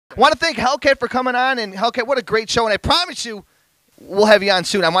I want to thank Hellcat for coming on, and Hellcat, what a great show, and I promise you we'll have you on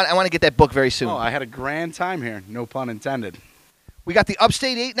soon. I want to get that book very soon. Oh, I had a grand time here, no pun intended. We got the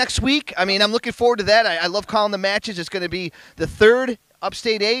Upstate 8 next week. I mean, I'm looking forward to that. I love calling the matches. It's going to be the third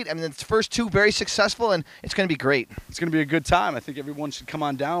Upstate 8. I mean, the first two very successful, and it's going to be great. It's going to be a good time. I think everyone should come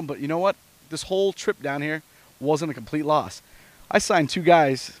on down, but you know what? This whole trip down here wasn't a complete loss. I signed 2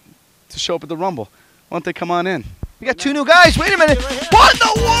 guys to show up at the Rumble. Why don't they come on in? We got 2 new guys. Wait a minute. What in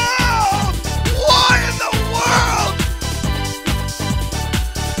the world? What in the world?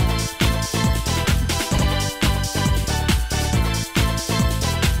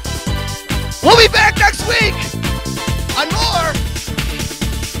 We'll be back next week on more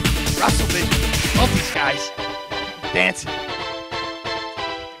Wrestlevision. Love these guys dancing.